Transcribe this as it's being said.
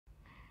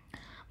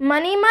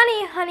Money,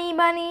 Money, Honey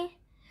Bunny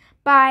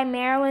by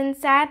Marilyn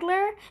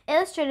Sadler,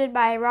 illustrated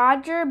by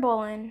Roger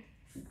Bollen.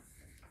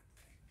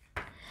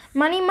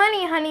 Money,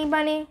 money, honey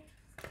bunny.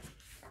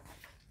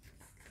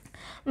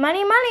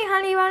 Money, money,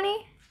 honey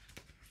bunny.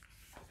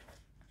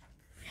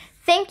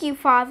 Thank you,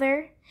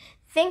 Father.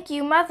 Thank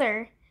you,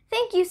 Mother.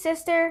 Thank you,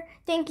 sister.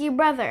 Thank you,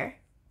 brother.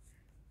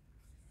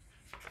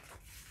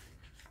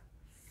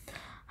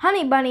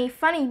 Honey Bunny,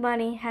 Funny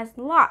Bunny has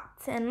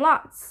lots and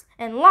lots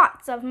and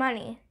lots of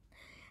money.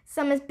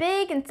 Some is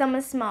big and some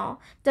is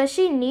small. Does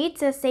she need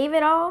to save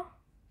it all?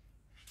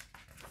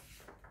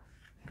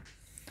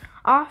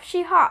 Off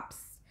she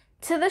hops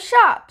to the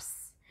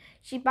shops.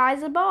 She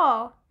buys a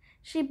ball.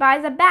 She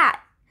buys a bat.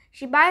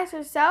 She buys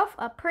herself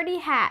a pretty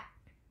hat.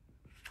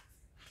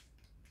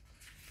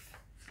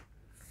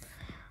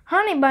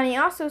 Honey Bunny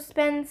also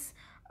spends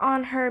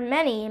on her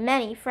many,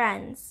 many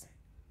friends.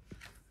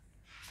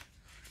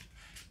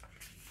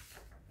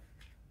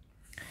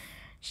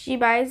 She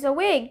buys a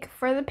wig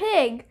for the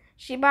pig.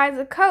 She buys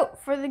a coat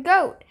for the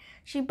goat.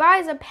 She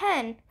buys a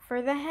pen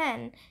for the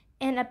hen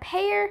and a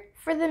pear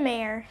for the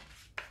mare.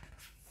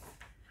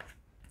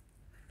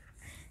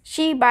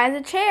 She buys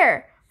a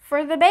chair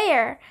for the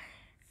bear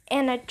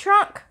and a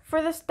trunk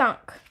for the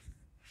skunk.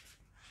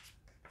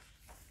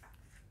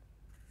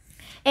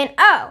 And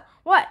oh,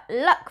 what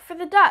luck for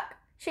the duck!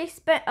 She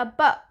spent a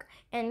buck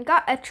and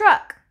got a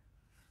truck.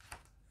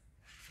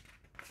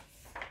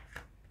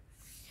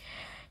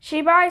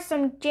 She buys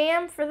some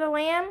jam for the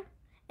lamb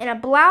and a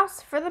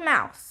blouse for the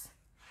mouse.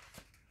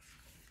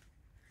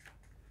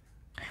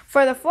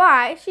 For the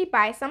fly, she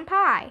buys some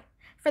pie.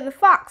 For the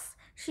fox,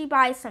 she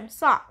buys some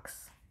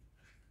socks.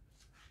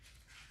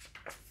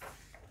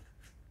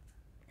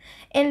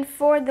 And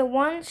for the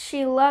ones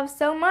she loves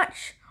so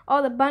much,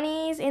 all the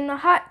bunnies in the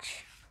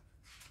hutch,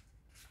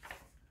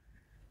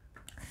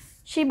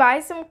 she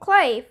buys some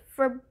clay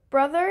for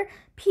brother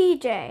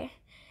PJ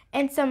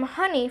and some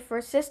honey for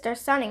sister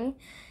Sunny.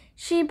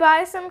 She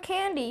buys some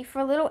candy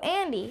for little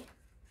Andy.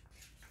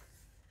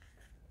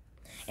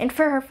 And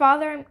for her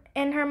father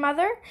and her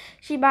mother,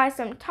 she buys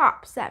some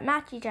tops that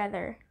match each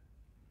other.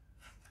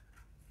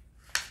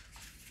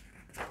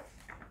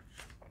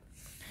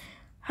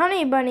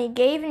 Honey Bunny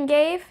gave and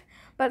gave,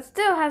 but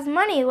still has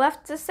money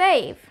left to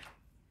save.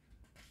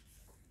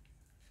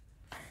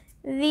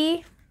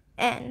 The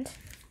end.